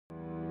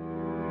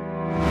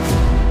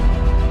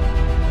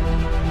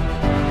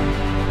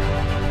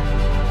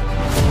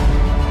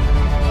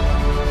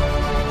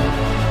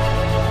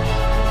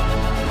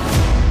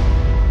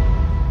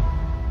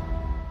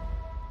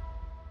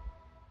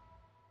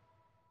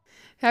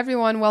Hey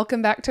everyone,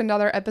 welcome back to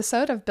another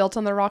episode of Built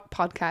on the Rock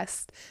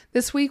podcast.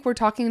 This week we're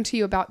talking to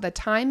you about the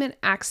time and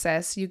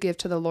access you give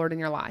to the Lord in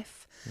your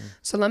life.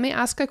 So let me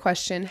ask a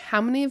question. How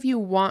many of you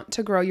want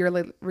to grow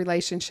your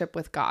relationship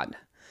with God?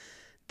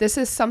 This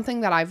is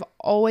something that I've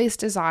always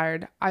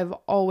desired, I've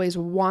always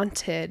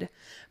wanted,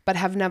 but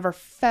have never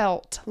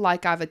felt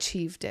like I've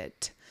achieved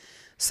it.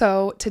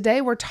 So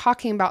today we're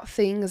talking about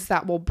things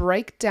that will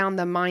break down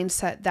the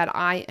mindset that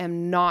I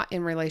am not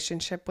in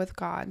relationship with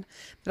God,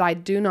 that I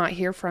do not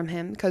hear from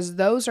Him, because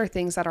those are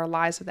things that are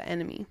lies of the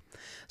enemy.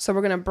 So we're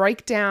going to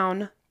break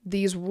down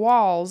these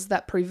walls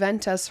that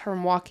prevent us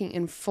from walking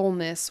in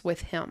fullness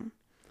with Him.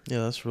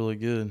 Yeah, that's really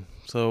good.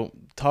 So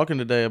talking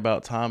today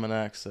about time and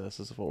access,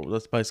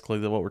 that's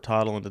basically what we're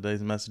titling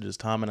today's message is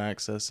time and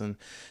access, and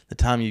the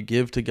time you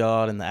give to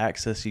God and the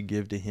access you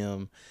give to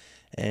Him.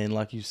 And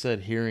like you said,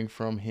 hearing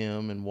from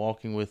Him and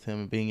walking with Him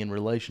and being in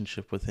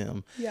relationship with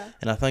Him. Yeah.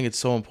 And I think it's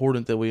so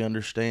important that we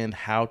understand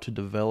how to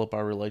develop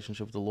our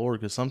relationship with the Lord,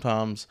 because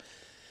sometimes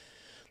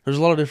there's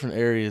a lot of different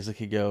areas it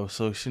could go.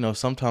 So,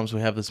 sometimes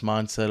we have this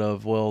mindset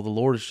of, well, the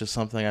Lord is just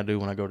something I do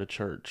when I go to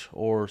church.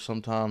 Or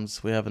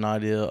sometimes we have an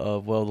idea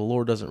of, well, the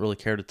Lord doesn't really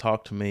care to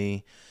talk to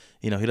me.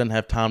 He doesn't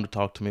have time to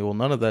talk to me. Well,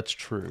 none of that's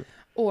true.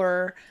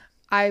 Or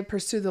I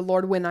pursue the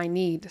Lord when I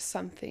need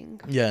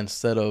something. Yeah,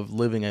 instead of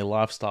living a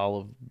lifestyle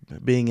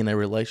of being in a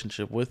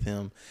relationship with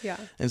Him. Yeah.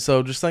 And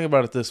so just think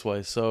about it this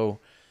way. So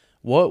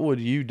what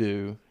would you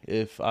do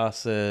if I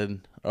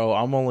said, oh,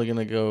 I'm only going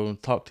to go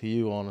talk to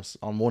you on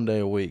 1 day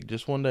a week,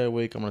 just 1 day a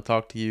week. I'm going to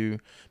talk to you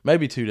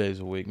maybe 2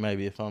 days a week.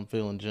 Maybe if I'm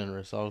feeling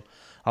generous,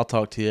 I'll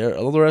talk to you.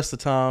 All the rest of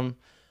the time,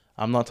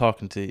 I'm not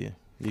talking to you.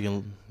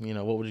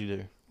 What would you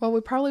do? Well,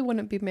 we probably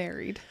wouldn't be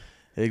married.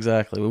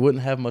 Exactly. We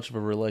wouldn't have much of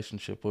a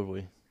relationship, would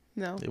we?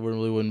 No. It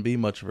really wouldn't be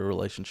much of a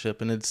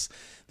relationship. And it's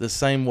the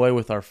same way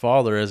with our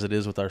Father as it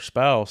is with our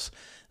spouse,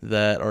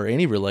 or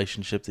any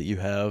relationship that you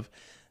have,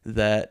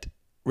 that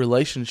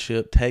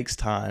relationship takes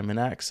time and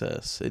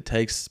access. It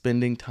takes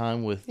spending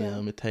time with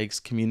them. It takes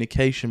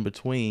communication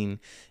between.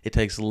 It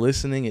takes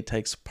listening. It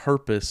takes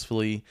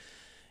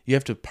you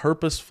have to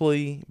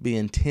purposefully be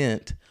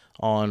intent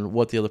on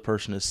what the other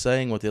person is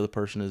saying, what the other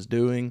person is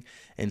doing,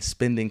 and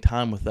spending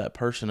time with that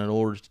person in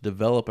order to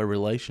develop a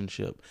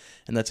relationship.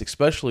 And that's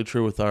especially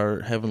true with our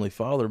Heavenly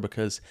Father,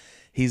 because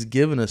He's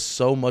given us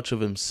so much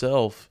of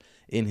Himself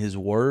in His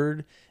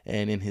Word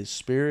and in His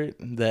Spirit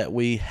that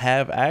we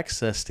have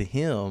access to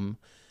Him,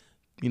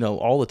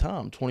 all the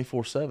time,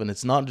 24/7.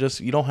 It's not just,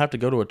 you don't have to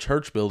go to a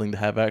church building to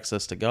have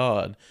access to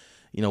God.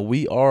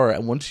 We are,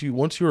 once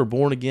you are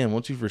born again,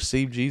 once you've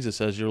received Jesus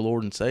as your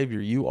Lord and Savior,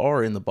 you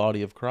are in the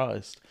body of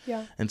Christ.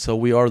 Yeah. And so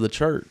we are the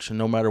church, and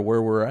no matter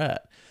where we're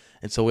at.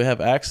 And so we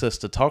have access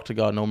to talk to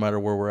God no matter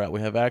where we're at.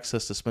 We have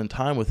access to spend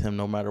time with Him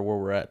no matter where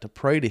we're at, to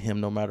pray to Him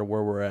no matter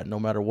where we're at, no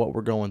matter what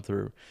we're going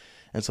through.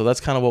 And so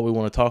that's kind of what we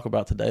want to talk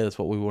about today. That's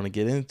what we want to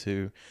get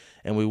into.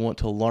 And we want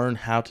to learn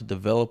how to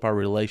develop our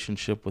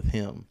relationship with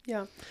Him.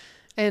 Yeah.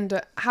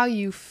 And how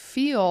you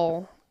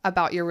feel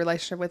about your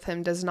relationship with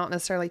Him does not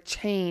necessarily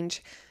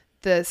change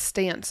the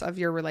stance of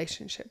your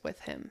relationship with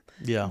Him.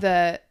 Yeah.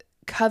 The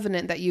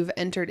covenant that you've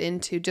entered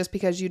into, just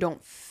because you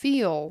don't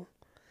feel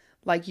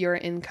like you're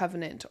in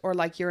covenant or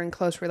like you're in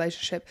close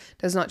relationship,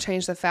 does not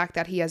change the fact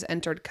that He has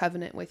entered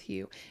covenant with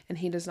you, and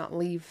He does not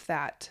leave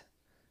that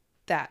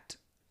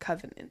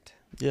covenant.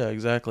 Yeah,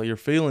 exactly. Your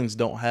feelings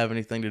don't have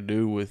anything to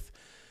do with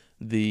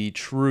the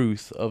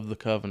truth of the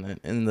covenant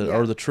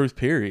or the truth,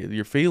 period.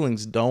 Your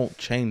feelings don't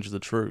change the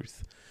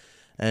truth.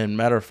 And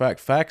matter of fact,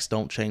 facts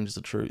don't change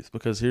the truth,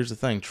 because here's the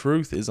thing.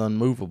 Truth is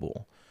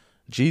unmovable.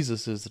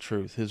 Jesus is the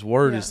truth. His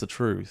word is the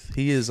truth.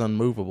 He is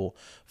unmovable.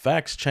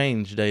 Facts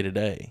change day to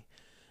day,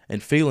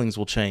 and feelings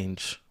will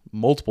change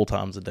multiple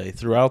times a day,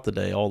 throughout the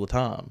day, all the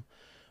time.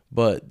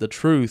 But the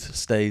truth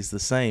stays the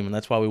same, and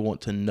that's why we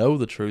want to know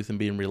the truth and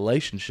be in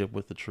relationship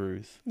with the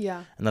truth.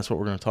 Yeah. And that's what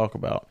we're going to talk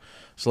about.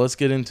 So let's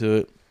get into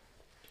it.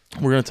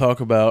 We're going to talk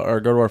about,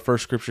 or go to our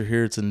first scripture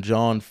here. It's in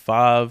John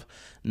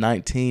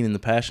 5:19 in the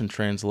Passion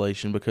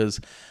Translation, because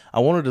I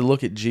wanted to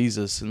look at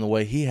Jesus and the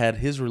way He had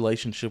His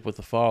relationship with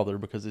the Father,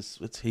 because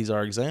He's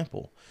our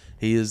example.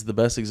 He is the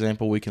best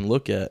example we can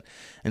look at.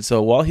 And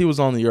so while He was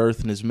on the earth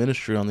and His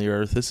ministry on the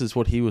earth, this is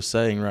what He was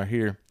saying right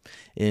here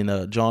in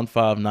John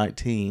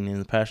 5:19 in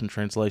the Passion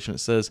Translation. It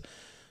says,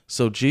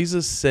 "So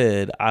Jesus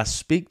said, I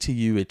speak to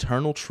you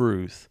eternal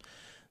truth.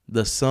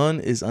 The Son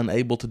is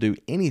unable to do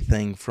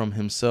anything from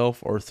Himself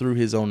or through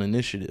His own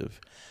initiative.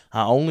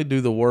 I only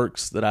do the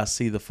works that I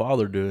see the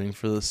Father doing,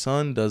 for the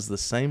Son does the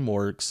same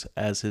works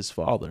as His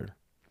Father."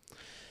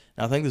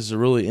 Now, I think this is a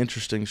really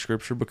interesting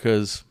scripture,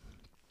 because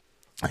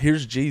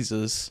here's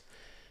Jesus,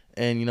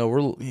 and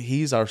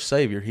He's our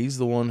Savior. He's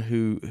the one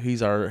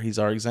He's our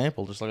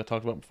example. Just like I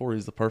talked about before,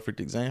 He's the perfect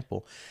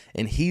example,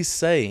 and He's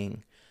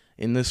saying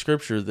in this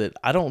scripture that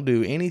I don't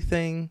do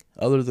anything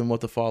other than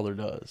what the Father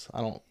does.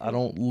 I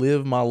don't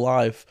live my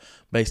life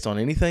based on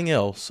anything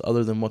else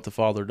other than what the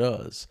Father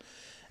does.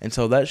 And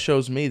so that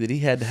shows me that He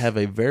had to have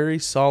a very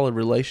solid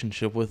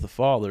relationship with the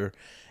Father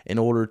in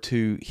order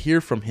to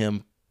hear from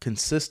Him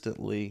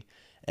consistently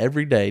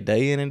every day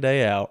in and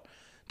day out,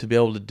 to be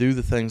able to do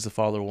the things the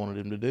Father wanted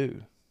him to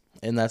do.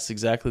 And that's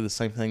exactly the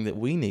same thing that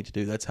we need to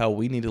do. That's how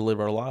we need to live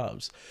our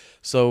lives.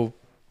 So,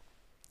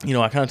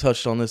 I kind of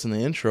touched on this in the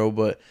intro,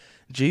 but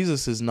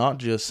Jesus is not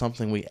just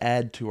something we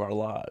add to our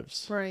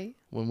lives. Right.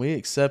 When we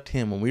accept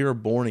him, when we are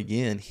born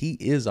again, he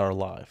is our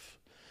life.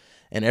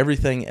 And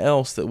everything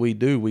else that we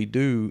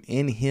do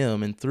in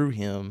him and through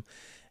him.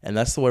 And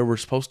that's the way we're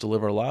supposed to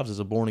live our lives as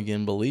a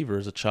born-again believer,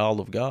 as a child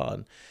of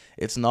God.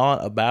 It's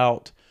not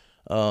about,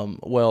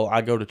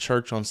 I go to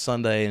church on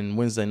Sunday and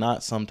Wednesday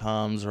night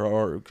sometimes,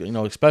 or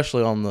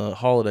especially on the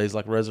holidays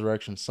like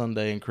Resurrection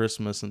Sunday and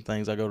Christmas and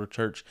things, I go to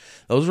church.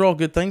 Those are all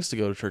good things to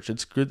go to church.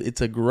 It's good. It's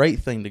a great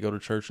thing to go to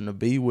church and to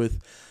be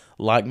with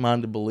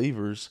like-minded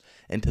believers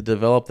and to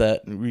develop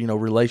that,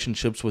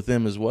 relationships with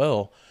them as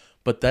well.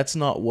 But that's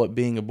not what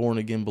being a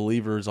born-again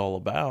believer is all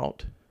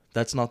about.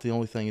 That's not the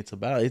only thing it's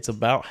about. It's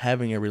about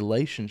having a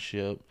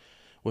relationship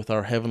with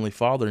our Heavenly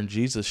Father. And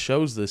Jesus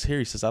shows this here.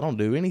 He says, I don't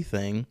do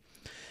anything.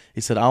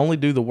 He said, I only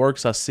do the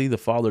works I see the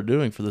Father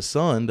doing, for the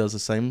Son does the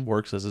same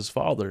works as his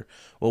Father.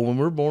 Well, when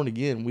we're born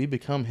again, we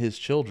become his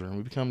children.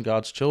 We become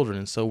God's children.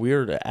 And so we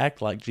are to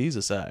act like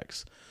Jesus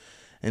acts.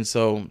 And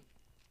so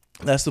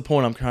that's the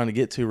point I'm trying to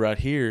get to right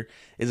here,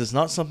 is it's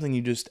not something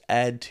you just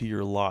add to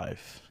your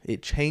life.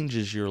 It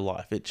changes your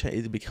life.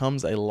 It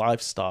becomes a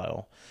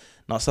lifestyle.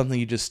 Not something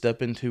you just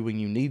step into when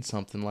you need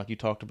something like you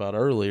talked about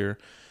earlier,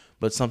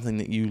 but something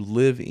that you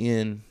live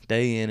in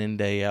and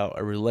day out,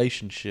 a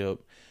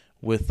relationship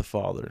with the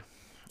Father.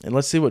 And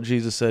let's see what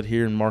Jesus said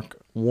here in Mark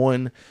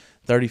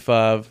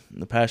 1:35, in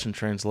the Passion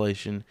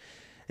Translation.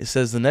 It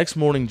says, the next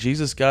morning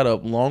Jesus got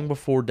up long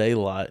before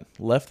daylight,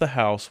 left the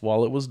house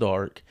while it was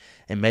dark,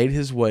 and made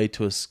his way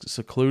to a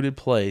secluded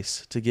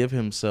place to give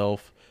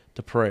himself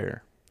to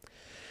prayer.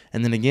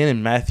 And then again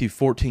in Matthew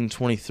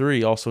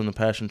 14:23, also in the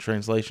Passion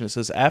Translation, it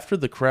says, after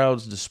the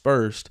crowds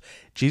dispersed,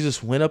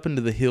 Jesus went up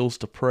into the hills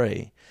to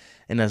pray.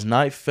 And as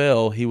night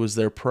fell, he was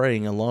there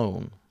praying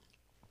alone.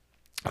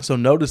 So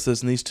notice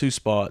this in these two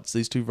spots,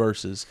 these two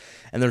verses.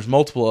 And there's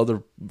multiple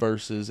other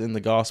verses in the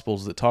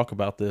Gospels that talk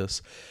about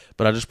this,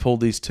 but I just pulled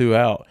these two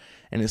out.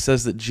 And it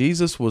says that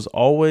Jesus was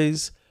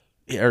always,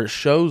 or it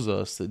shows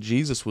us that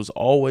Jesus was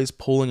always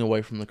pulling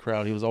away from the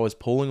crowd. He was always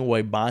pulling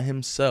away by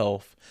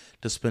himself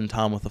to spend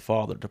time with the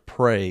Father, to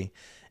pray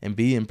and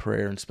be in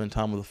prayer and spend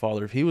time with the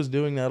Father. If he was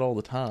doing that all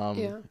the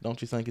time,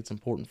 Don't you think it's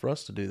important for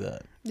us to do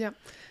that? Yeah.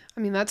 I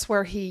mean, that's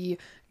where he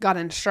got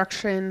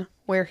instruction,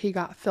 where he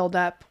got filled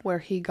up, where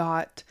he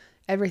got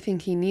everything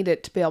he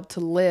needed to be able to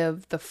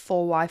live the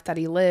full life that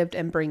he lived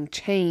and bring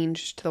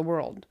change to the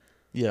world.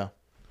 Yeah.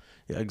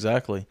 Yeah,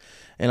 exactly.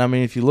 And I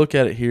mean, if you look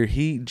at it here,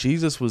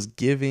 Jesus was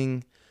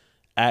giving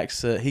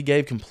access. He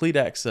gave complete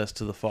access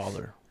to the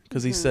Father,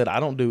 because he said, I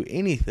don't do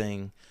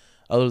anything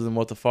other than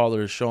what the Father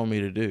has shown me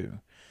to do.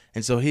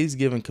 And so he's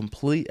given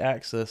complete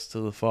access to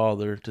the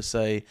Father to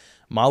say,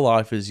 my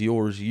life is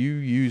yours. You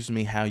use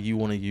me how you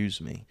want to use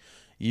me.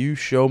 You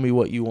show me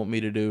what you want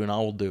me to do, and I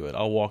will do it.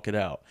 I'll walk it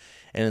out.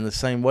 And in the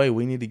same way,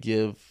 we need to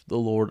give the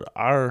Lord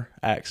our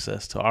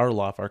access to our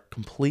life, our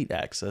complete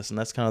access. And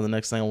that's kind of the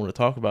next thing I want to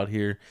talk about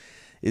here,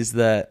 is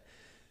that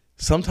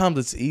sometimes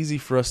it's easy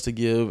for us to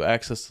give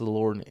access to the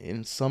Lord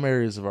in some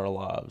areas of our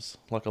lives,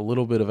 like a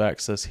little bit of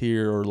access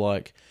here, or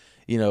like,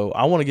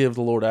 I want to give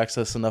the Lord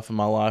access enough in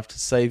my life to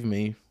save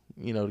me,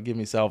 to give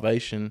me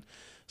salvation,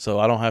 so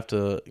I don't have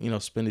to,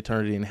 spend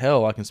eternity in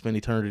hell. I can spend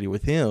eternity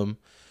with him.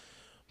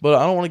 But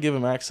I don't want to give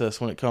him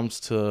access when it comes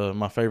to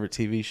my favorite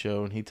TV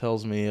show, and he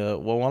tells me,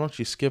 well, why don't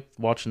you skip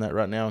watching that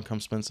right now and come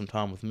spend some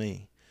time with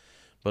me?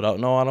 But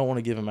no, I don't want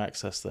to give him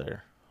access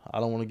there. I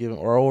don't want to give him,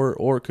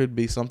 or it could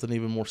be something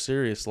even more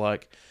serious,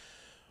 like,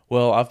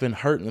 well, I've been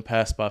hurt in the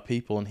past by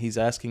people, and he's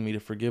asking me to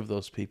forgive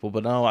those people.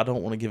 But no, I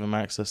don't want to give him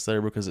access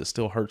there, because it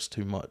still hurts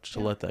too much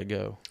to let that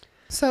go.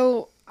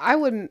 So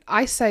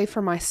I say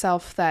for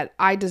myself that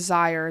I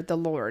desire the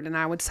Lord, and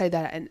I would say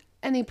that at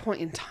any point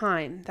in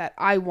time that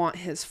I want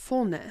his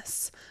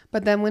fullness.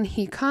 But then when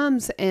he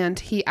comes and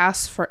he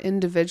asks for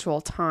individual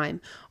time,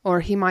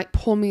 or he might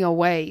pull me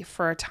away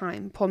for a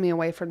time, pull me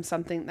away from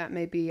something that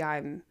maybe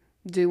I'm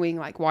doing,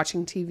 like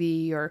watching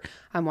TV, or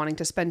I'm wanting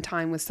to spend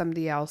time with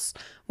somebody else,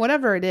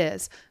 whatever it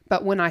is.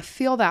 But when I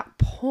feel that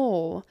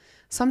pull,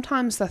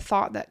 sometimes the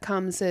thought that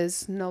comes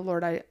is, no,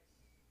 Lord,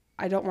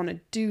 I don't want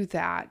to do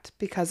that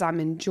because I'm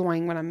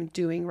enjoying what I'm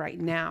doing right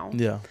now.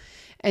 Yeah.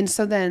 And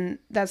so then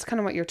that's kind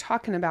of what you're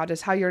talking about,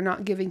 is how you're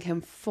not giving him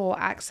full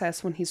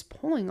access when he's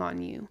pulling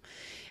on you.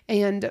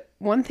 And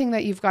one thing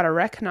that you've got to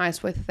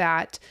recognize with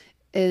that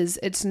is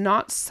it's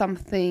not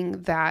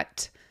something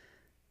that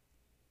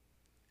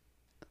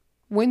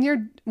when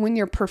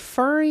you're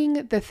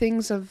preferring the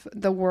things of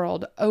the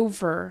world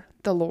over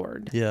the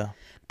Lord,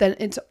 then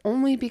it's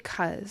only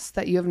because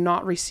that you have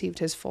not received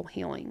his full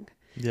healing.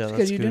 Yeah,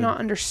 because you do not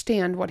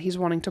understand what he's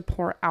wanting to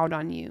pour out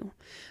on you.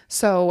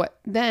 So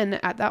then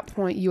at that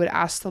point you would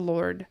ask the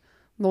Lord,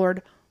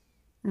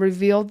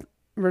 reveal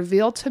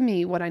to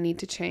me what I need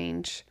to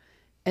change,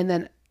 and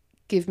then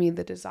give me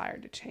the desire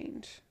to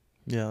change.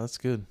 Yeah, that's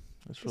good.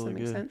 That's Does really that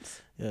make good.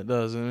 sense? Yeah, it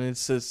does, and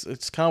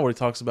it's kind of what he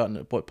talks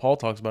about, what Paul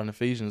talks about in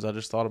Ephesians. I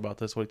just thought about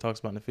this. What he talks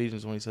about in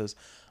Ephesians when he says,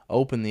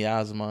 "Open the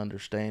eyes of my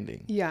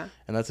understanding." Yeah.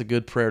 And that's a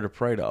good prayer to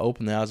pray, to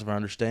open the eyes of our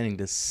understanding,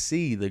 to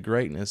see the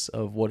greatness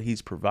of what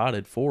He's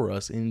provided for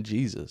us in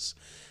Jesus.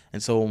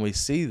 And so when we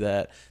see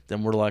that,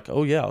 then we're like,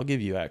 "Oh yeah, I'll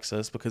give you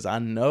access because I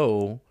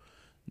know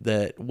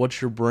that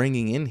what you're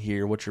bringing in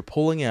here, what you're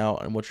pulling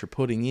out, and what you're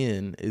putting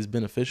in is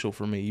beneficial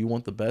for me. You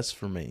want the best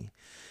for me."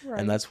 Right.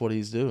 And that's what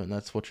He's doing.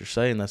 That's what you're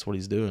saying. That's what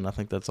He's doing. I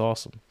think that's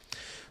awesome. So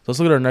let's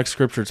look at our next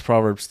scripture. It's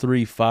Proverbs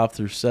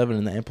 3:5-7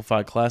 in the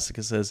Amplified Classic.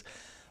 It says,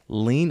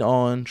 "Lean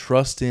on,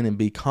 trust in, and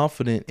be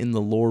confident in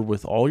the Lord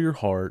with all your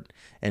heart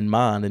and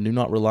mind, and do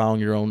not rely on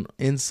your own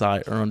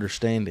insight or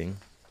understanding.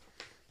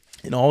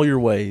 In all your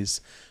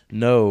ways,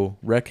 know,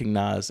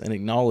 recognize, and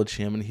acknowledge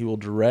Him, and He will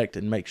direct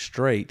and make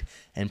straight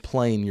and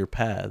plain your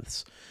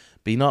paths.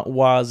 Be not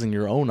wise in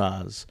your own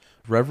eyes.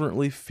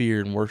 Reverently fear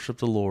and worship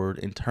the Lord,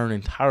 and turn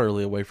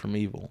entirely away from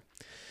evil."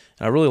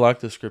 And I really like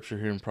this scripture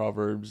here in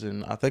Proverbs,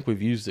 and I think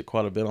we've used it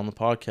quite a bit on the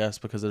podcast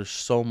because there's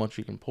so much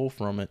you can pull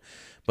from it.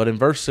 But in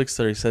verse 6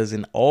 there, he says,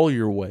 "In all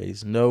your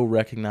ways, know,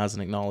 recognize,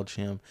 and acknowledge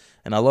Him."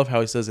 And I love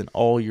how he says, "in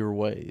all your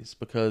ways,"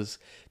 because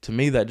to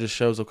me that just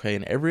shows, okay,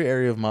 in every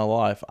area of my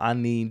life, I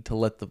need to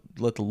let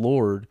the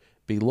Lord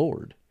be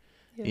Lord.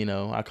 Yeah. You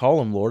know, I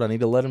call Him Lord. I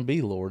need to let Him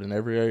be Lord in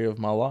every area of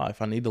my life.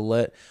 I need to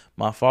let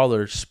my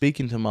Father speak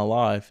into my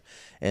life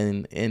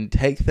and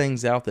take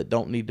things out that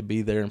don't need to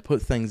be there and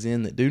put things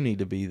in that do need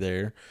to be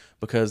there,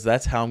 because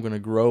that's how I'm going to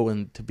grow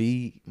and to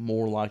be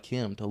more like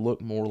Him, to look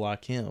more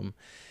like Him.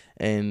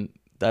 And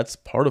that's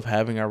part of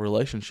having our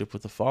relationship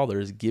with the Father,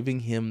 is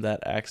giving Him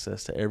that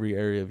access to every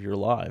area of your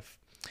life.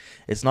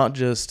 It's not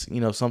just,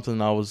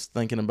 something I was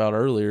thinking about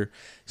earlier.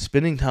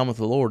 Spending time with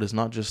the Lord is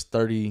not just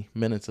 30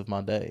 minutes of my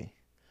day.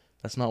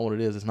 That's not what it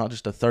is. It's not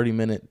just a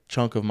 30-minute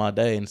chunk of my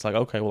day, and it's like,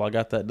 okay, well, I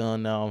got that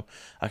done. Now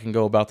I can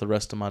go about the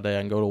rest of my day.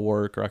 I can go to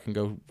work, or I can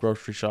go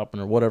grocery shopping,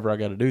 or whatever I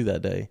got to do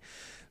that day.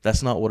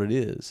 That's not what it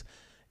is.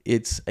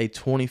 It's a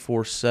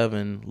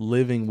 24/7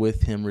 living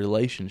with Him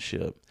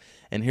relationship.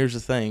 And here's the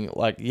thing,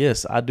 like,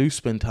 yes, I do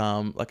spend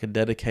time, like a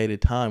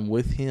dedicated time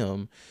with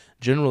Him.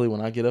 Generally,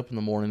 when I get up in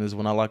the morning is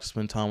when I like to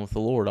spend time with the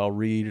Lord. I'll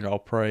read and I'll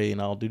pray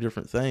and I'll do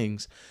different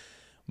things.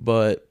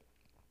 But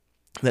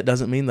that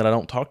doesn't mean that I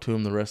don't talk to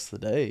Him the rest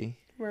of the day.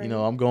 Right.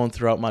 I'm going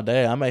throughout my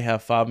day. I may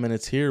have 5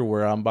 minutes here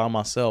where I'm by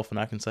myself and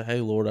I can say, "Hey,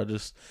 Lord, I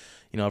just,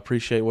 I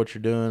appreciate what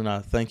you're doing. I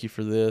thank you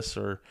for this,"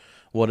 or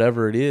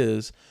whatever it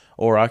is.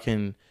 Or I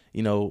can,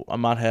 I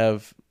might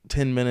have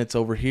 10 minutes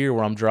over here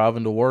where I'm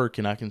driving to work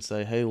and I can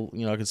say, "Hey,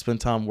 I can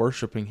spend time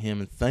worshiping Him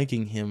and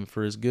thanking Him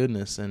for His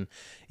goodness." And,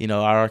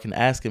 I can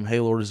ask Him, "Hey,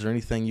 Lord, is there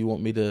anything you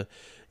want me to,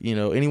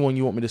 anyone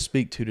you want me to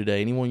speak to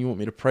today, anyone you want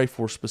me to pray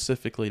for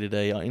specifically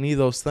today," any of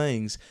those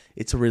things.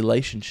 It's a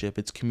relationship,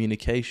 it's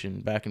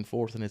communication back and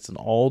forth, and it's an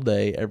all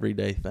day,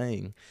 everyday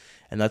thing.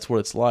 And that's what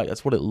it's like.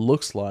 That's what it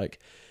looks like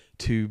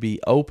to be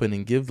open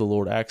and give the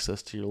Lord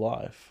access to your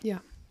life. Yeah.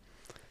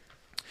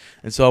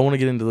 And so I want to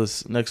get into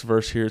this next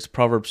verse here. It's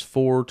Proverbs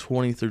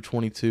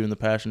 4:20-22 in the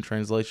Passion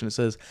Translation. It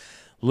says,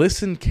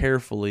 "Listen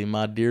carefully,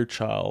 my dear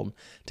child,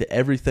 to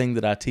everything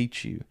that I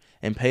teach you,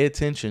 and pay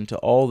attention to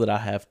all that I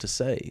have to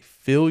say.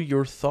 Fill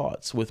your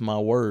thoughts with my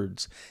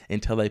words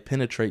until they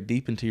penetrate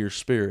deep into your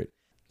spirit.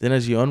 Then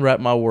as you unwrap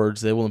my words,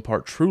 they will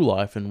impart true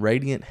life and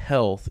radiant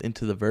health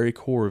into the very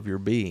core of your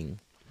being."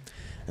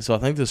 And so I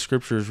think this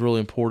scripture is really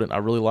important. I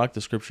really like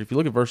the scripture. If you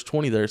look at verse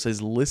 20 there, it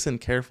says, "Listen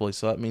carefully."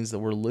 So that means that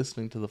we're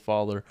listening to the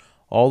Father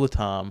all the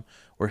time.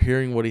 We're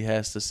hearing what He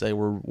has to say.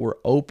 We're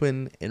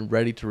open and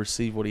ready to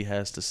receive what He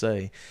has to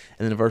say.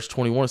 And then in verse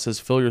 21, it says,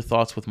 "Fill your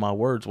thoughts with my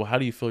words." Well, how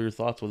do you fill your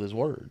thoughts with His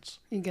words?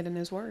 You get in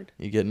His Word.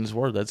 You get in His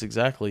Word. That's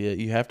exactly it.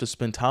 You have to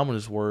spend time in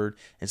His Word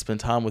and spend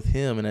time with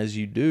Him. And as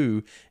you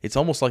do, it's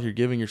almost like you're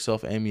giving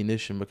yourself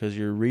ammunition, because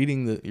you're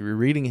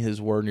reading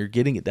His Word and you're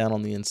getting it down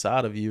on the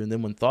inside of you. And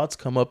then when thoughts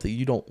come up that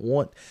you don't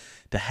want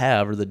to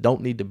have or that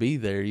don't need to be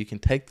there, you can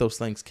take those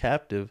things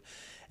captive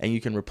and you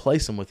can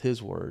replace them with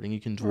His Word, and you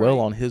can dwell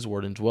on His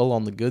Word and dwell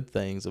on the good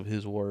things of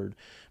His Word,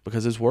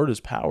 because His Word is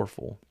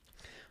powerful.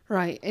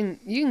 Right. And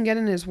you can get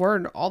in His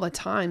Word all the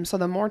time. So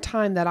the more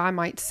time that I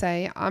might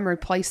say, I'm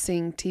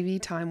replacing TV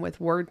time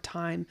with Word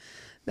time.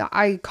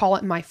 I call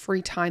it my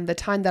free time. The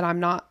time that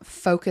I'm not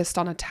focused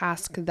on a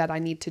task that I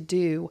need to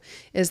do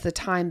is the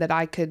time that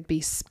I could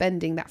be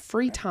spending, that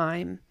free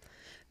time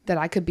that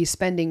I could be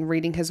spending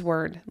reading His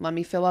Word. Let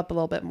me fill up a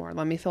little bit more.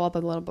 Let me fill up a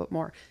little bit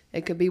more.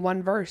 It could be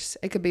one verse.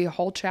 It could be a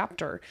whole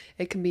chapter.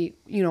 It can be,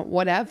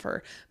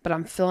 whatever. But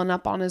I'm filling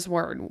up on His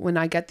Word. When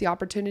I get the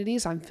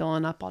opportunities, I'm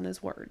filling up on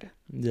His Word.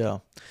 Yeah.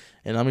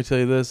 And let me tell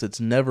you this, it's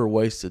never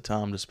wasted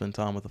time to spend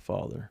time with the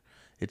Father.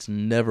 It's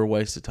never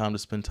wasted time to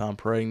spend time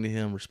praying to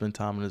Him or spend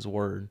time in His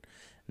Word.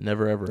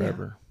 Never, ever,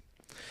 ever.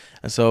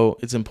 And so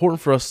it's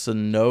important for us to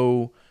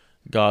know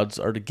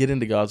to get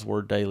into God's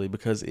Word daily,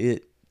 because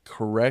it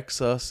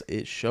corrects us.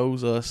 It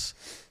shows us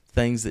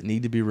things that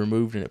need to be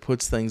removed, and it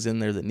puts things in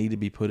there that need to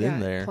be put in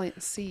there. It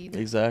plants seed.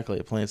 Exactly.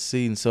 It plants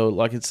seed. And so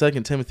like in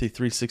 2 Timothy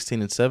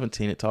 3:16 and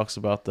 17, it talks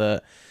about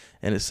that.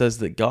 And it says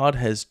that God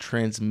has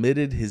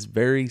transmitted his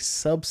very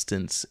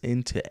substance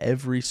into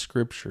every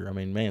scripture. I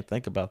mean, man,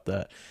 think about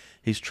that.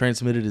 He's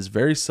transmitted his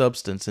very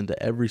substance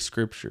into every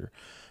scripture,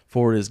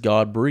 for it is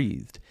God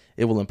breathed.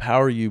 It will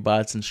empower you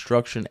by its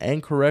instruction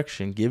and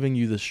correction, giving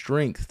you the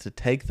strength to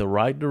take the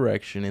right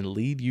direction and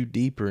lead you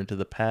deeper into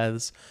the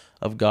paths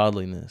of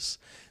godliness.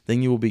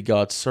 Then you will be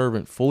God's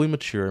servant, fully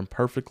mature and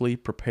perfectly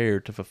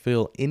prepared to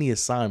fulfill any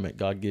assignment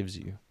God gives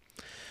you.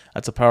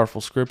 That's a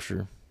powerful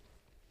scripture.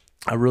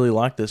 I really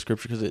like this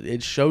scripture because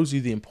it shows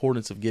you the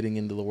importance of getting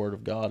into the Word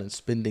of God and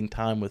spending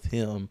time with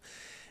Him,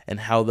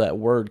 and how that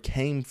Word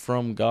came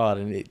from God,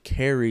 and it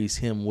carries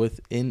Him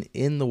within.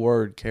 In the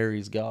Word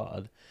carries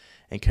God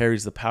and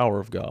carries the power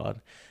of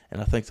God.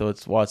 And I think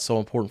that's why it's so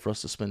important for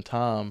us to spend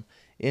time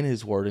in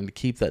His Word and to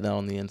keep that down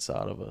on the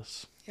inside of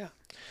us. Yeah.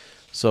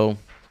 So,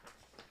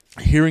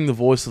 hearing the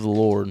voice of the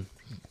Lord,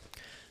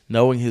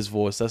 knowing His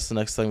voice, that's the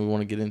next thing we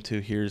want to get into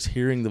here, is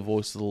hearing the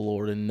voice of the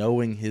Lord and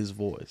knowing His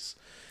voice.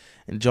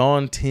 In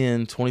John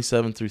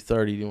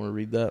 10:27-30, do you want to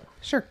read that?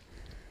 Sure.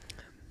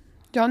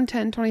 John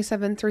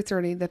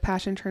 10:27-30, the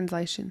Passion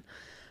Translation.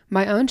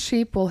 My own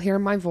sheep will hear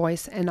my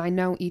voice, and I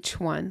know each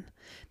one.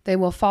 They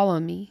will follow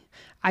me.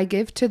 I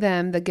give to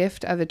them the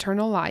gift of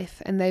eternal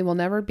life, and they will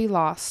never be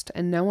lost,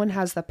 and no one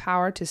has the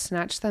power to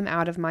snatch them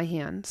out of my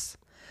hands.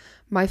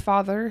 My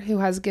Father, who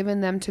has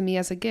given them to me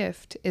as a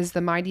gift, is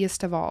the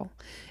mightiest of all,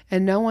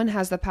 and no one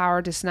has the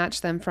power to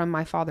snatch them from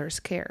my Father's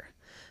care.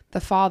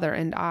 The Father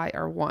and I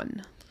are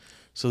one.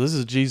 So this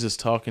is Jesus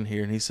talking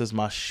here, and he says,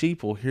 my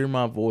sheep will hear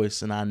my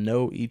voice, and I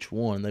know each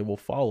one. They will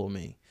follow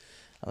me.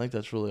 I think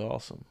that's really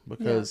awesome,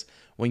 because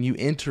when you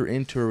enter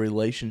into a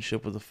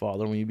relationship with the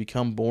Father, when you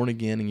become born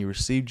again and you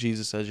receive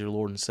Jesus as your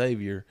Lord and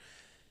Savior,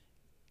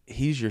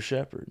 He's your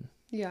shepherd.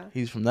 Yeah.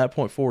 He's from that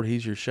point forward,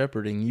 He's your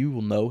shepherd, and you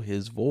will know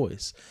His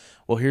voice.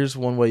 Well, here's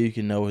one way you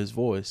can know His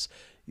voice.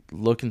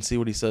 Look and see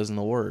what He says in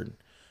the Word.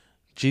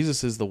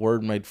 Jesus is the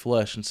Word made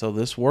flesh, and so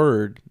this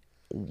Word,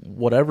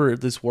 whatever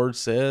this Word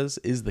says,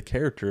 is the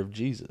character of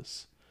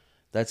Jesus.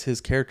 That's His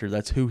character.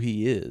 That's who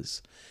He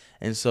is.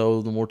 And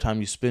so the more time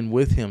you spend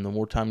with Him, the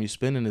more time you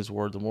spend in His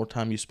Word, the more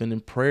time you spend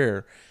in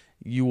prayer,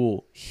 you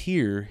will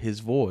hear His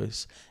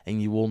voice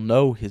and you will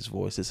know His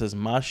voice. It says,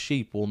 my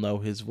sheep will know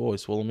His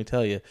voice. Well, let me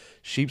tell you,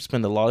 sheep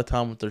spend a lot of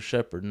time with their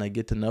shepherd, and they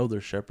get to know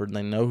their shepherd, and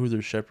they know who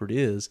their shepherd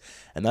is.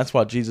 And that's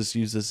why Jesus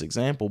used this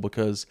example,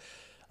 because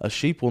a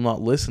sheep will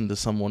not listen to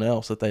someone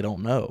else that they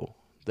don't know.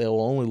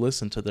 They'll only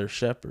listen to their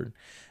shepherd.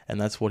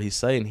 And that's what He's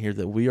saying here,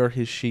 that we are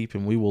His sheep,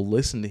 and we will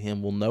listen to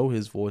Him, we'll know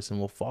His voice, and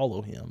we'll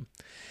follow Him.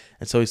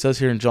 And so He says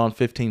here in John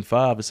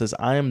 15:5, it says,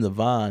 I am the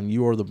vine,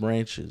 you are the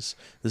branches.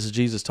 This is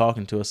Jesus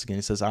talking to us again.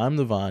 He says, I am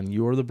the vine,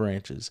 you are the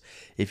branches.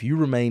 If you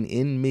remain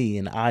in me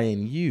and I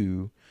in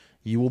you,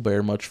 you will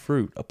bear much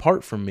fruit.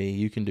 Apart from me,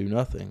 you can do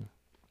nothing.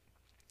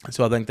 And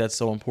so I think that's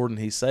so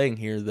important. He's saying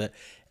here that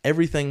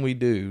everything we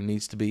do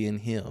needs to be in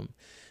Him.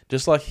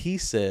 Just like He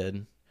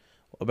said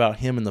about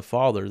Him and the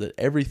Father, that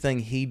everything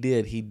He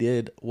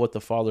did what the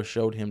Father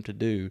showed Him to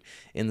do.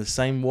 In the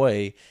same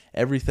way,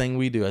 everything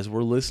we do, as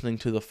we're listening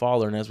to the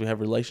Father and as we have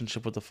a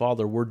relationship with the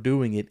Father, we're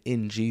doing it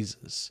in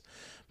Jesus,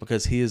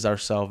 because He is our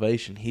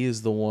salvation. He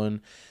is the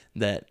one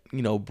that,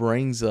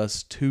 brings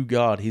us to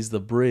God. He's the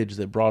bridge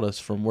that brought us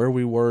from where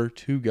we were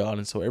to God.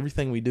 And so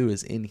everything we do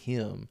is in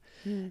Him.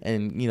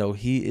 And,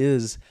 He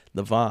is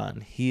the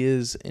vine. He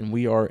is, and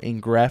we are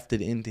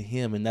engrafted into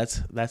Him. And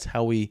that's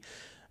how we,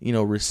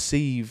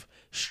 receive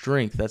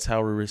strength. That's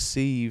how we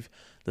receive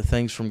the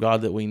things from God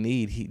that we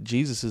need.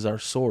 Jesus is our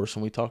source,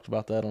 and we talked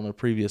about that on a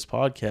previous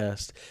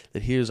podcast,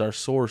 that He is our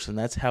source, and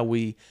that's how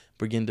we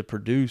begin to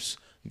produce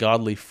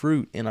godly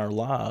fruit in our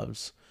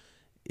lives,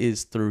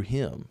 is through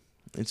Him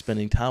and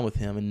spending time with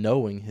Him and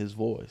knowing His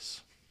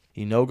voice.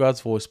 You know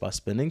God's voice by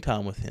spending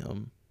time with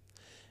Him,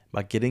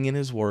 by getting in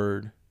His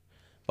Word,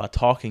 by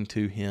talking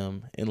to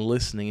Him and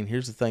listening. And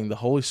here's the thing, the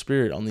Holy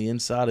Spirit on the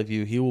inside of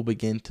you, He will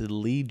begin to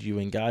lead you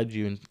and guide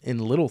you in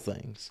little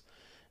things,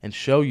 and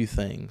show you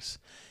things,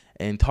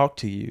 and talk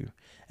to you,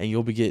 and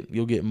you'll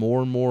get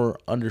more and more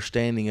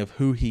understanding of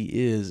who He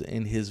is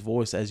and His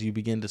voice as you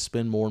begin to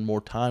spend more and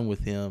more time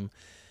with Him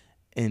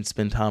and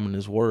spend time in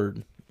His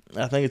Word.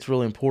 I think it's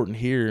really important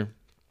here.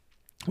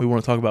 We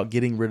want to talk about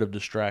getting rid of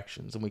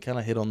distractions, and we kind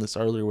of hit on this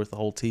earlier with the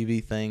whole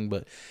TV thing,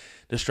 but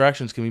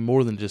distractions can be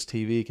more than just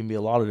TV. It can be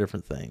a lot of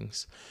different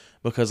things,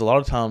 because a lot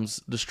of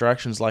times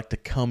distractions like to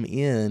come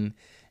in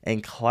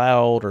and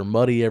cloud or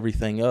muddy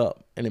everything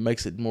up, and it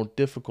makes it more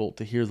difficult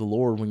to hear the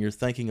Lord when you're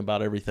thinking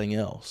about everything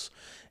else.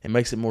 It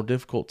makes it more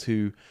difficult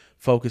to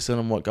focus in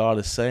on what God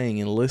is saying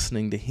and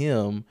listening to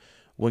Him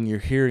when you're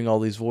hearing all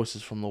these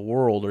voices from the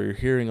world, or you're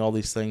hearing all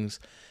these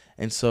things.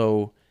 And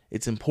so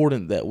it's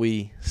important that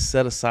we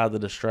set aside the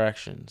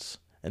distractions,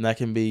 and that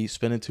can be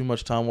spending too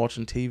much time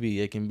watching TV.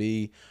 It can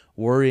be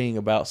worrying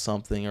about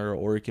something,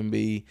 or it can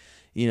be,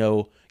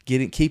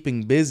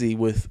 keeping busy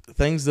with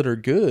things that are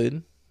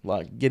good,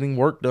 like getting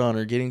work done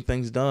or getting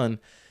things done.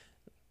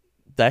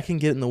 That can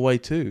get in the way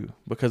too,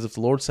 because if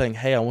the Lord's saying,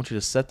 hey, I want you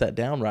to set that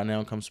down right now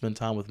and come spend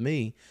time with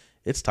me,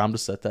 it's time to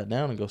set that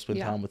down and go spend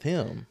time with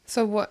him.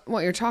 So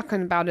what you're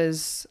talking about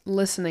is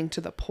listening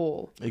to the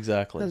pull.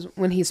 Exactly. Because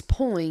when he's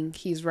pulling,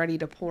 he's ready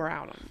to pour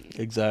out on you.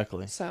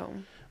 Exactly. So,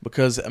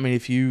 because I mean,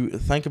 if you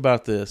think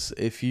about this,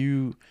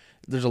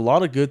 there's a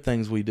lot of good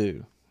things we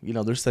do. You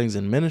know, there's things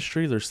in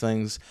ministry, there's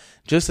things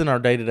just in our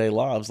day-to-day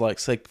lives, like,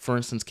 say, for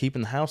instance,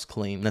 keeping the house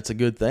clean. That's a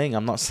good thing.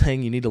 I'm not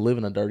saying you need to live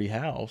in a dirty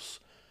house,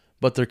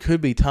 but there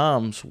could be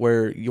times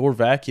where you're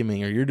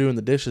vacuuming or you're doing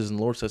the dishes and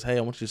the Lord says, hey,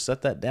 I want you to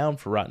set that down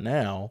for right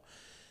now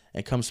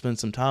and come spend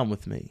some time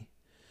with me.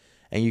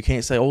 And you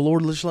can't say, oh,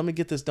 Lord, just let me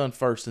get this done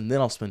first and then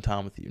I'll spend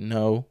time with you.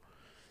 No.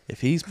 If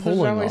he's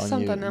pulling on you,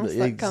 something else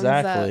that comes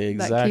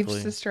that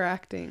keeps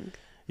distracting.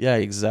 Yeah,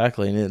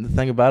 exactly. And the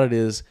thing about it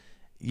is,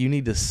 you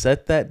need to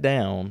set that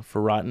down for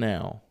right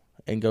now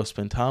and go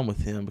spend time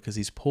with him, because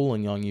he's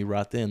pulling on you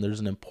right then. There's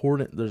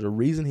a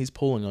reason he's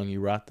pulling on you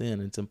right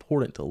then. It's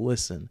important to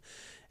listen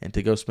and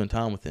to go spend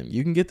time with him.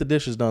 You can get the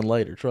dishes done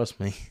later, trust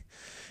me.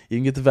 You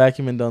can get the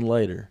vacuuming done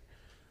later.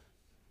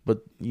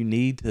 But you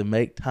need to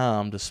make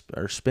time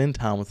or spend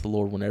time with the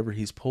Lord whenever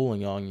he's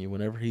pulling on you,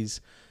 whenever he's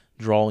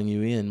drawing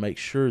you in. Make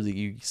sure that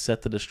you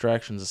set the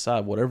distractions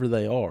aside, whatever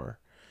they are,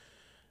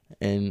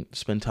 and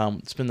spend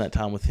that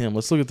time with him.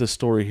 Let's look at this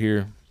story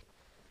here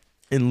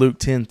in Luke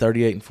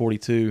 10:38 and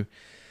 42.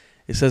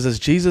 It says, as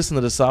Jesus and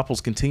the disciples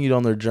continued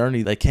on their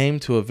journey, they came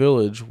to a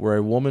village where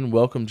a woman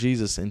welcomed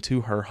Jesus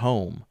into her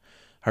home.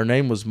 Her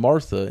name was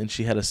Martha, and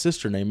she had a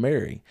sister named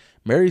Mary.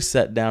 Mary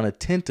sat down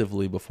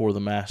attentively before the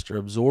Master,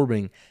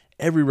 absorbing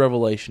every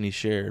revelation he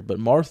shared. But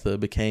Martha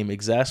became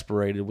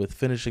exasperated with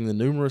finishing the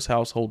numerous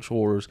household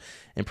chores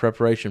in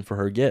preparation for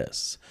her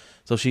guests.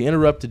 So she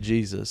interrupted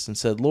Jesus and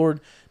said,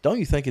 Lord, don't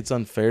you think it's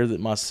unfair that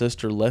my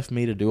sister left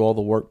me to do all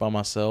the work by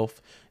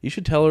myself? You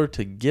should tell her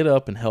to get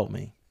up and help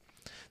me.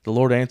 The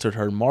Lord answered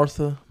her,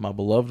 Martha, my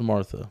beloved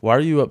Martha, why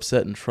are you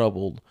upset and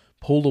troubled,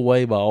 pulled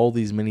away by all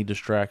these many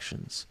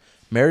distractions?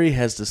 Mary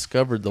has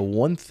discovered the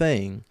one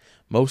thing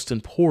most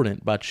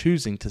important by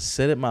choosing to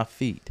sit at my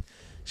feet.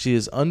 She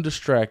is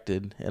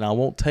undistracted, and I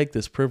won't take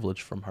this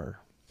privilege from her.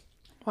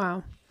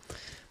 Wow.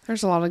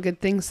 There's a lot of good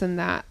things in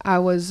that. I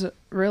was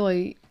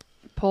really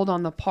pulled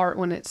on the part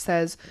when it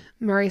says,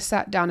 Mary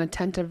sat down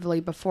attentively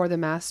before the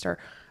Master,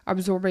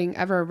 absorbing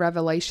every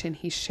revelation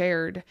he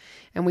shared.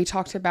 And we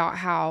talked about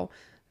how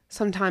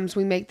sometimes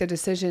we make the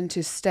decision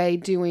to stay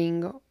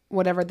doing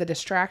whatever the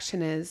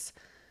distraction is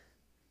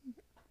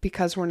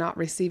because we're not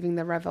receiving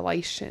the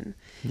revelation.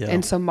 Yeah.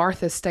 And so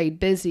Martha stayed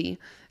busy,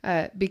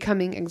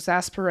 becoming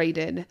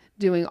exasperated,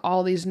 doing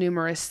all these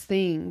numerous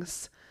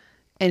things.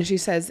 And she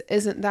says,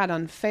 isn't that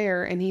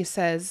unfair? And he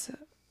says,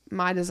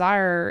 my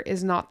desire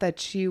is not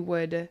that you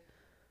would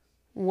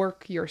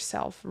work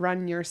yourself,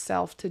 run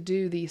yourself to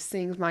do these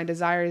things. My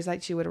desire is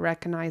that you would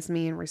recognize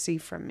me and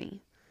receive from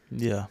me.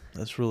 Yeah,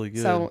 that's really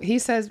good. So he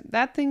says,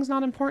 that thing's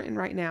not important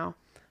right now.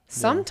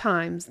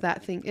 Sometimes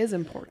that thing is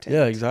important.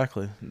 Yeah,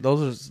 exactly.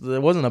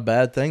 It wasn't a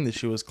bad thing that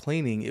she was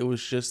cleaning. It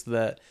was just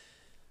that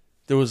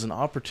there was an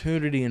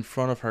opportunity in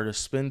front of her to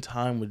spend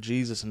time with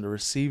Jesus and to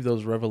receive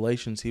those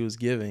revelations he was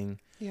giving.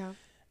 Yeah.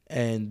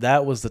 And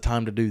that was the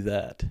time to do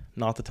that,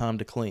 not the time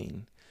to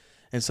clean.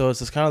 And so it's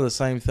just kind of the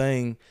same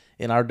thing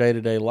in our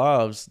day-to-day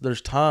lives.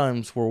 There's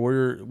times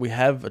where we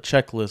have a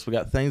checklist. We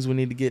got things we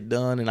need to get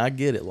done, and I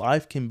get it.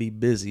 Life can be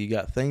busy. You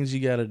got things you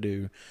got to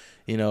do.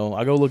 You know,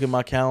 I go look at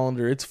my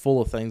calendar. It's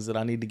full of things that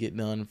I need to get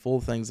done, full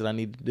of things that I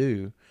need to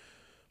do.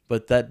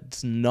 But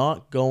that's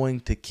not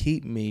going to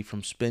keep me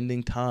from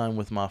spending time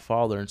with my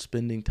Father and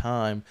spending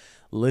time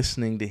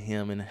listening to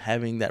him and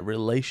having that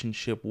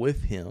relationship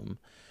with him,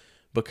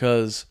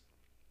 because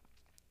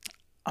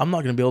I'm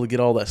not going to be able to get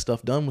all that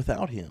stuff done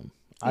without him.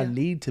 Yeah. I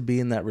need to be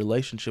in that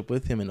relationship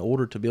with him in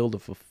order to be able to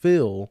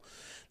fulfill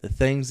the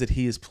things that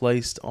he has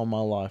placed on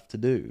my life to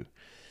do.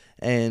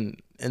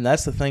 And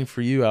that's the thing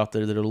for you out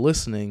there that are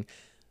listening.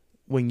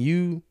 When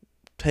you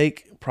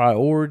take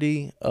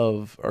priority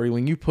or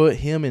when you put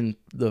him in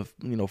the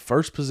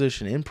first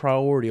position, in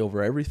priority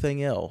over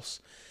everything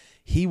else,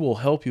 he will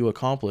help you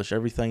accomplish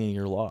everything in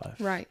your life.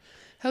 Right.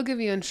 He'll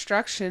give you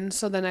instructions.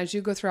 So then as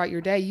you go throughout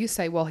your day, you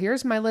say, well,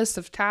 here's my list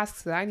of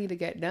tasks that I need to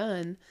get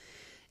done.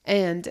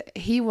 And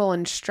he will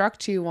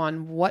instruct you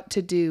on what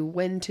to do,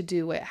 when to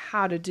do it,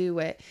 how to do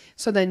it.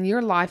 So then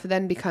your life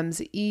then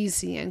becomes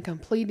easy, and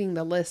completing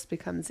the list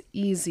becomes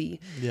easy.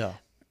 Yeah.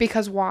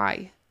 Because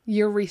why?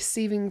 You're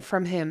receiving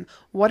from him.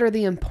 What are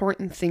the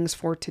important things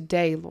for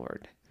today,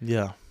 Lord?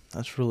 Yeah,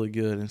 that's really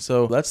good. And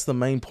so that's the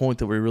main point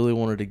that we really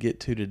wanted to get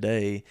to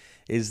today,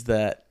 is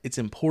that it's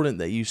important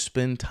that you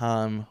spend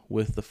time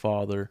with the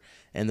Father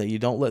and that you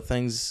don't let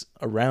things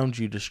around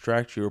you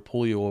distract you or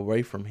pull you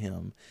away from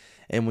him.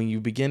 And when you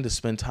begin to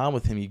spend time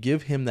with him, you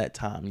give him that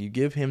time. You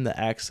give him the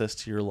access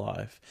to your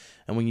life.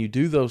 And when you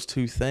do those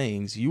two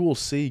things, you will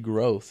see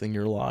growth in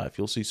your life.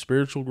 You'll see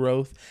spiritual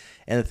growth.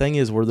 And the thing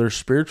is, where there's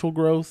spiritual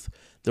growth,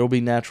 there will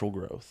be natural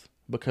growth.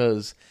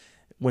 Because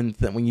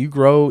when you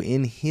grow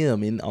in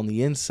Him, on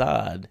the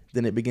inside,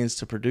 then it begins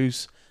to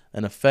produce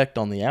an effect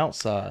on the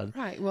outside.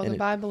 Right. Well, the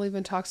Bible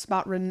even talks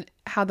about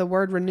how the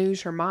Word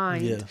renews your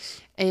mind.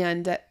 Yes.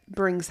 And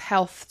brings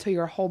health to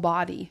your whole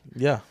body.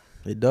 Yeah,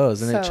 it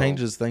does. And it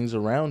changes things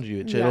around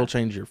you. It'll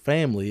change your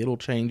family. It'll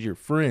change your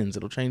friends.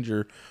 It'll change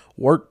your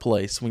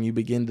workplace when you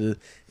begin to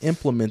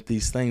implement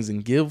these things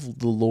and give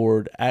the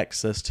Lord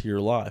access to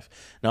your life.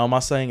 Now, am I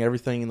saying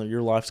everything in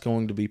your life's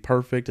going to be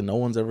perfect and no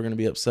one's ever going to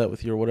be upset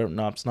with you or whatever?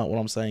 No, it's not what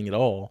I'm saying at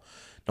all.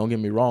 Don't get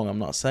me wrong. I'm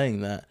not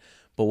saying that.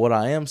 But what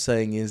I am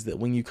saying is that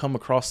when you come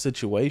across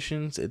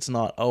situations, it's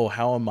not, oh,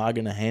 how am I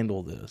going to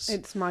handle this?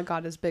 It's my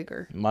God is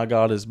bigger. My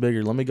God is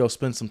bigger. Let me go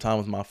spend some time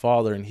with my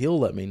Father, and He'll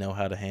let me know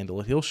how to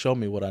handle it. He'll show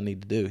me what I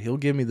need to do. He'll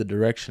give me the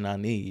direction I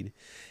need.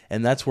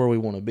 And that's where we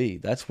want to be.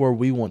 That's where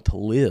we want to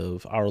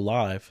live our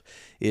life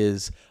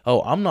is,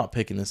 oh, I'm not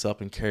picking this up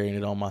and carrying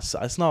it on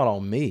myself. It's not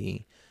on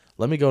me.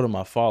 Let me go to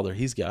my Father.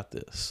 He's got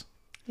this.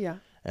 Yeah.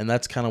 And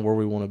that's kind of where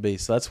we want to be.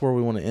 So that's where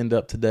we want to end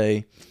up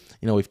today.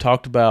 You know, we've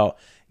talked about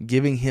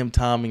giving Him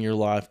time in your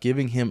life,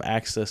 giving Him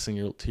access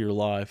to your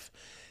life,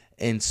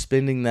 and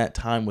spending that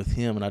time with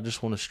Him. And I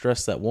just want to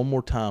stress that one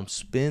more time.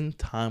 Spend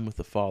time with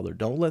the Father.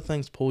 Don't let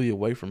things pull you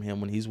away from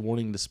Him when He's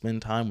wanting to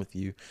spend time with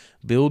you.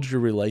 Build your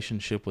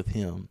relationship with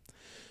Him.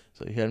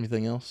 So you had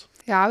anything else?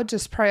 Yeah, I would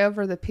just pray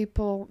over the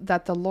people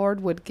that the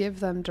Lord would give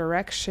them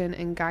direction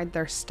and guide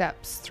their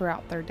steps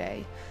throughout their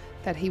day,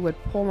 that He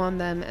would pull on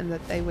them and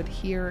that they would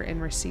hear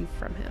and receive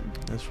from Him.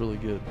 That's really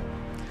good.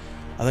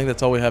 I think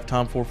that's all we have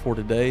time for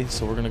today,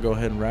 so we're going to go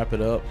ahead and wrap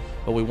it up.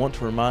 But we want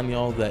to remind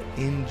y'all that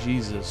in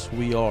Jesus,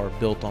 we are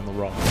built on the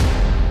rock.